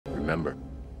Remember,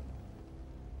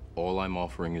 all I'm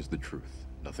offering is the truth,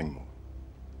 nothing more.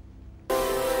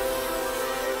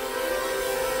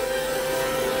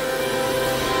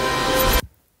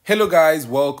 Hello guys,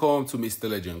 welcome to Mr.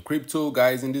 Legend Crypto.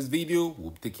 Guys, in this video,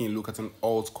 we'll be taking a look at an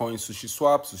altcoin,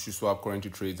 SushiSwap. SushiSwap currently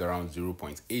trades around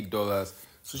 $0.8.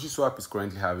 SushiSwap is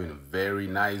currently having a very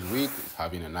nice week. It's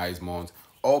having a nice month.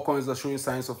 All coins are showing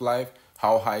signs of life.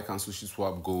 How high can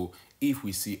SushiSwap go? If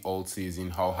we see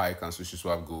Altseason, how high can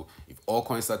SushiSwap go? If all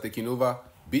coins are taking over,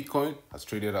 Bitcoin has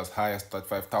traded as high as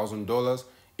 $35,000.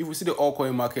 If we see the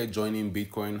altcoin market joining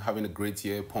Bitcoin, having a great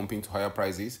year, pumping to higher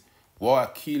prices, what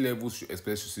are key levels should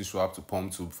expect SushiSwap to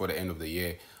pump to before the end of the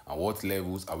year? And what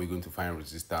levels are we going to find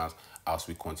resistance as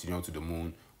we continue to the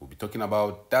moon? We'll be talking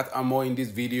about that and more in this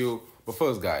video. But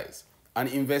first, guys, an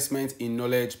investment in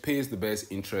knowledge pays the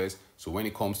best interest. So when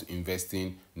it comes to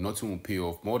investing, nothing will pay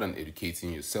off more than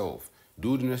educating yourself.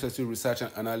 Do the necessary research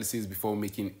and analysis before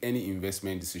making any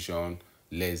investment decision.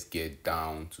 Let's get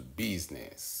down to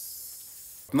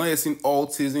business. Not yet seen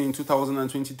Altseason in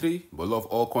 2023, but a lot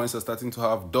of altcoins are starting to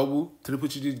have double,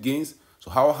 triple-digit gains. So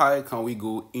how high can we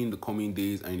go in the coming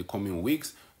days and in the coming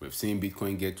weeks? We've seen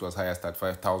Bitcoin get to as high as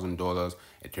 $35,000.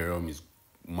 Ethereum is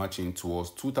marching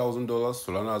towards $2,000.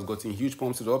 Solana has gotten huge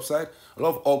pumps to the upside. A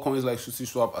lot of altcoins like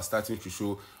SushiSwap are starting to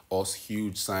show us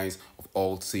huge signs of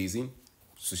Altseason.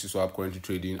 SushiSwap currently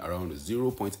trading around the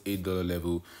 $0.8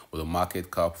 level with a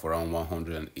market cap for around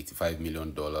 $185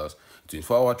 million.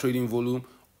 24-hour trading volume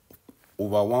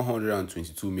over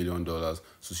 $122 million.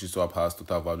 SushiSwap has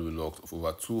total value locked of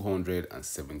over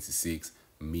 $276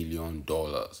 million.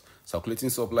 Circulating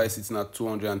supply sitting at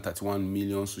 231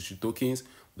 million Sushi tokens.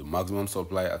 The maximum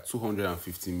supply at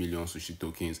 250 million Sushi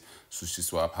tokens.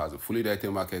 SushiSwap has a fully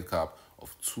diluted market cap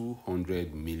of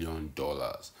 $200 million.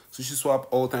 SushiSwap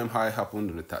all-time high happened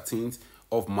on the 13th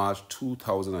of March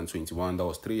 2021. That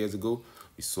was 3 years ago.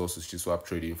 We saw SushiSwap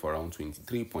trading for around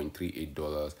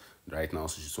 $23.38. Right now,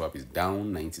 SushiSwap is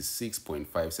down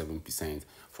 96.57%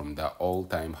 from that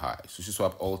all-time high.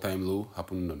 SushiSwap all-time low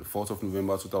happened on the 4th of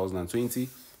November 2020.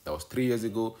 That was 3 years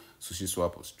ago.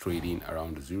 SushiSwap was trading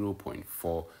around the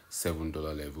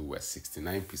 $0.47 level. We're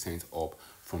 69% up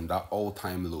from that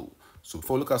all-time low. So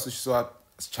before we look at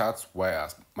SushiSwap's charts, why are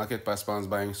market participants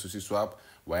buying SushiSwap?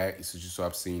 Why is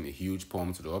SushiSwap seeing a huge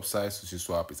pump to the upside?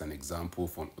 SushiSwap is an example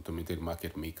for an automated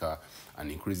market maker,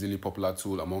 an increasingly popular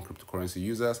tool among cryptocurrency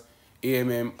users.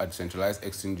 AMM are decentralized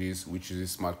exchanges which uses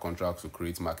smart contracts to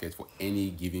create markets for any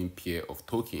given pair of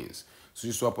tokens.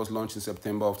 SushiSwap was launched in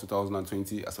September of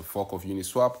 2020 as a fork of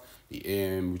Uniswap, the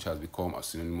AMM which has become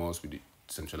synonymous with the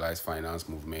decentralized finance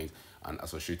movement and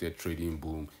associated trading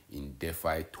boom in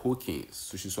DeFi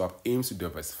tokens. SushiSwap aims to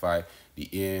diversify the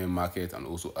AMM market and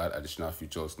also add additional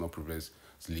features not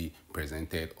previously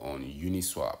presented on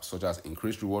Uniswap, such as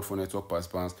increased reward for network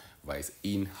participants via its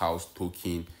in-house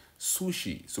token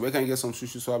Sushi. So where can you get some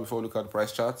SushiSwap before we look at the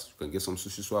price charts? You can get some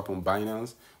SushiSwap on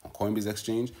Binance, on Coinbase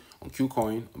Exchange, on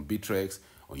KuCoin, on Bittrex,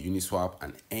 on Uniswap,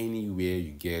 and anywhere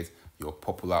you get your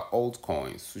popular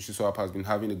altcoins. SushiSwap has been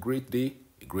having a great day,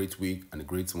 a great week, and a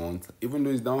great month. Even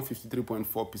though it's down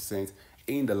 53.4%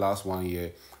 in the last 1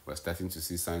 year, we're starting to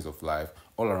see signs of life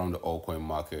all around the altcoin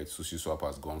market. SushiSwap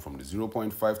has gone from the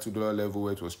 $0.52 level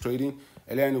where it was trading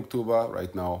earlier in October.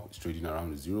 Right now, it's trading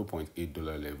around the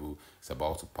 $0.8 level. It's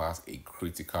about to pass a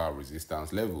critical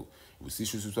resistance level. If we see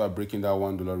SushiSwap breaking that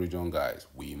 $1 region, guys,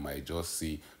 we might just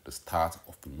see the start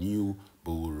of a new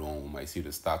bull run. We might see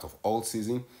the start of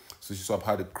Altseason. SushiSwap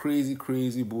had a crazy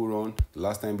bull run. The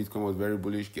last time Bitcoin was very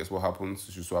bullish, guess what happened?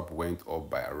 SushiSwap went up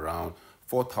by around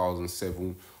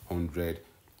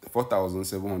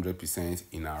 4,700%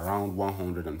 in around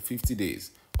 150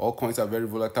 days. All coins are very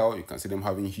volatile. You can see them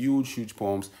having huge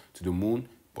pumps to the moon,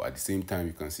 but at the same time,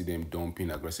 you can see them dumping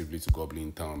aggressively to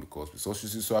goblin town because we saw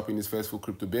SushiSwap in its first full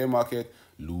crypto bear market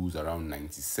lose around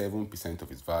 97% of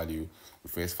its value. We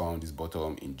first found this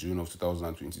bottom in June of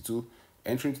 2022.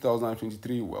 Entering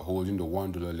 2023, we're holding the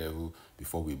 $1 level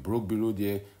before we broke below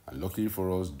there, and luckily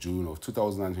for us, June of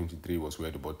 2023 was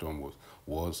where the bottom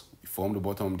was. We formed the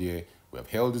bottom there. We have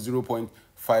held the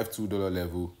 $0.52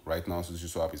 level. Right now,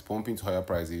 SushiSwap is pumping to higher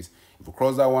prices. If we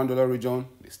cross that $1 region,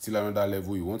 there's still another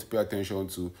level you want to pay attention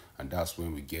to, and that's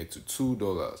when we get to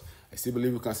 $2. I still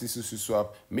believe we can see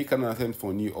SushiSwap make an attempt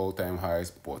for new all-time highs,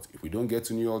 but if we don't get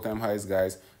to new all-time highs,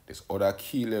 guys, there's other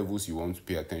key levels you want to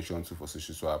pay attention to for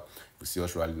SushiSwap. If we see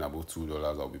us rallying above $2,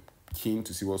 I'll be keen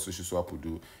to see what SushiSwap will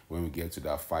do when we get to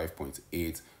that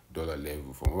 $5.8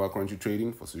 level. From where we're currently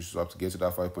trading, for SushiSwap to get to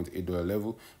that $5.8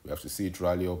 level, we have to see it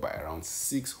rally up by around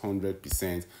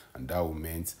 600%, and that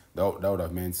would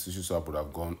have meant SushiSwap would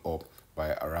have gone up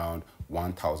by around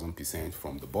 1,000%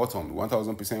 from the bottom.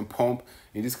 1,000% pump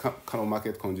in this kind of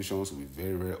market conditions will be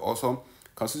very, very awesome.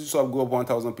 Can SushiSwap go up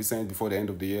 1,000% before the end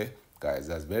of the year? Guys,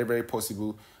 that's very, very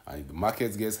possible. And if the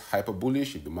market gets hyper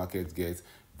bullish, if the market gets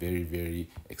very, very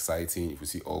exciting, if we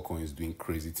see all coins doing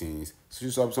crazy things,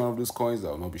 SushiSwap is one of those coins that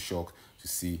will not be shocked to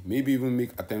see maybe even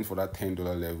make attempt for that $10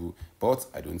 level, but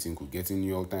I don't think we'll get in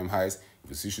new all-time highs.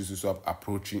 If we see SushiSwap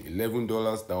approaching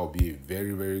 $11, that will be a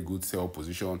very, very good sell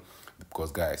position,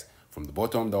 because guys, from the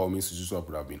bottom, that will mean SushiSwap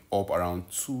would have been up around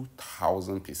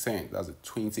 2,000%. That's a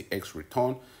 20x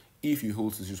return if you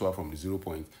hold SushiSwap from the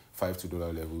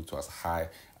 $0.52 level to as high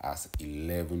as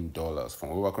 $11. From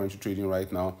where we're currently trading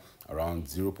right now, around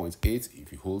 0.8.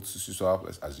 If you hold SushiSwap,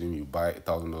 let's assume you buy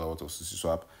 $1,000 worth of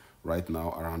SushiSwap right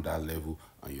now around that level,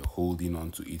 and you're holding on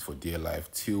to it for dear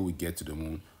life till we get to the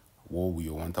moon. What will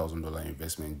your $1,000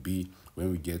 investment be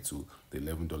when we get to the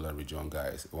 $11 region,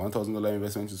 guys? A $1,000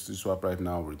 investment to SushiSwap right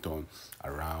now will return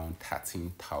around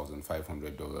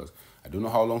 $13,500. I don't know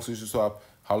how long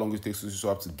it takes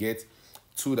SushiSwap to get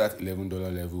to that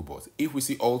 $11 level, but if we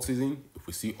see Altseason, if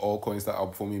we see all coins that are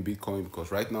outperforming Bitcoin,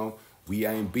 because right now we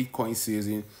are in Bitcoin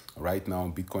season. Right now,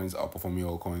 Bitcoin's outperforming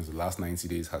all coins. The last 90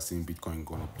 days has seen Bitcoin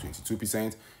going up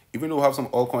 22%. Even though we have some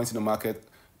altcoins in the market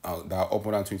that are up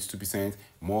more than 22%,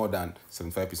 more than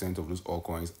 75% of those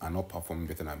altcoins are not performing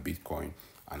better than Bitcoin.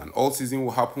 And an Altseason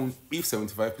will happen if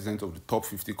 75% of the top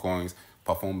 50 coins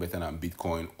perform better than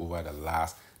Bitcoin over the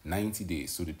last 90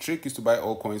 days. So the trick is to buy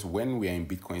altcoins when we are in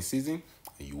Bitcoin season,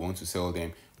 and you want to sell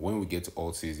them when we get to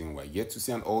Altseason. We're yet to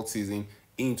see an Altseason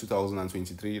in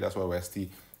 2023. That's why we're still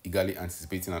eagerly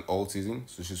anticipating an Altseason.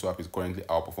 SushiSwap is currently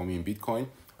outperforming Bitcoin.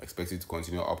 I expect it to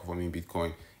continue outperforming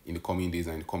Bitcoin in the coming days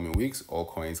and in the coming weeks. All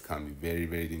coins can be very,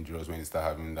 very dangerous when they start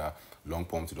having that long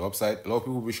pump to the upside. A lot of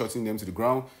people will be shorting them to the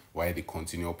ground while they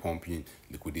continue pumping,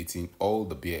 liquidating all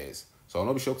the bears. So I'll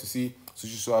not be shocked to see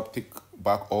SushiSwap take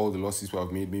back all the losses we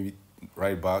have made, maybe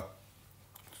right back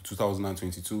to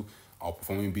 2022,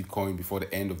 outperforming Bitcoin before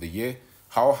the end of the year.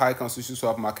 How high can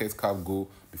SushiSwap market cap go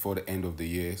before the end of the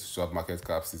year? SushiSwap market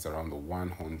cap sits around the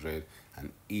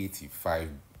 $185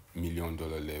 million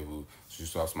level.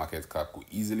 SushiSwap's market cap could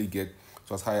easily get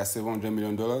to as high as $700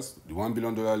 million. The $1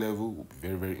 billion level will be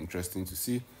very, very interesting to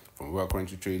see. From where we're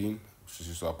currently trading,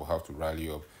 SushiSwap will have to rally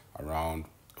up around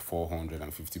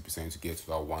 450% to get to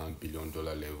that $1 billion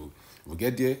level. If we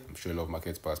get there, I'm sure a lot of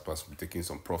market participants will be taking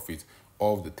some profit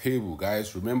off the table.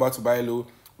 Guys, remember to buy low,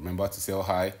 remember to sell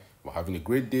high. We're having a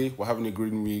great day, we're having a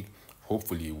great week.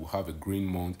 Hopefully we'll have a green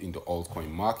month in the altcoin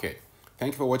market.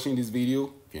 Thank you for watching this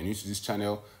video. If you're new to this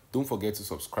channel, don't forget to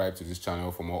subscribe to this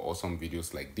channel for more awesome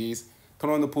videos like this.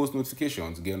 Turn on the post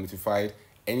notification to get notified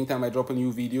anytime I drop a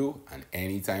new video and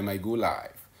anytime I go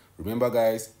live. Remember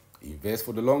guys, invest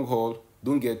for the long haul.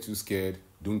 Don't get too scared,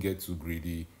 don't get too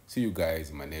greedy. See you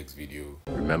guys in my next video.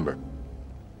 Remember,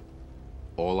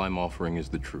 all I'm offering is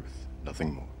the truth,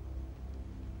 nothing more.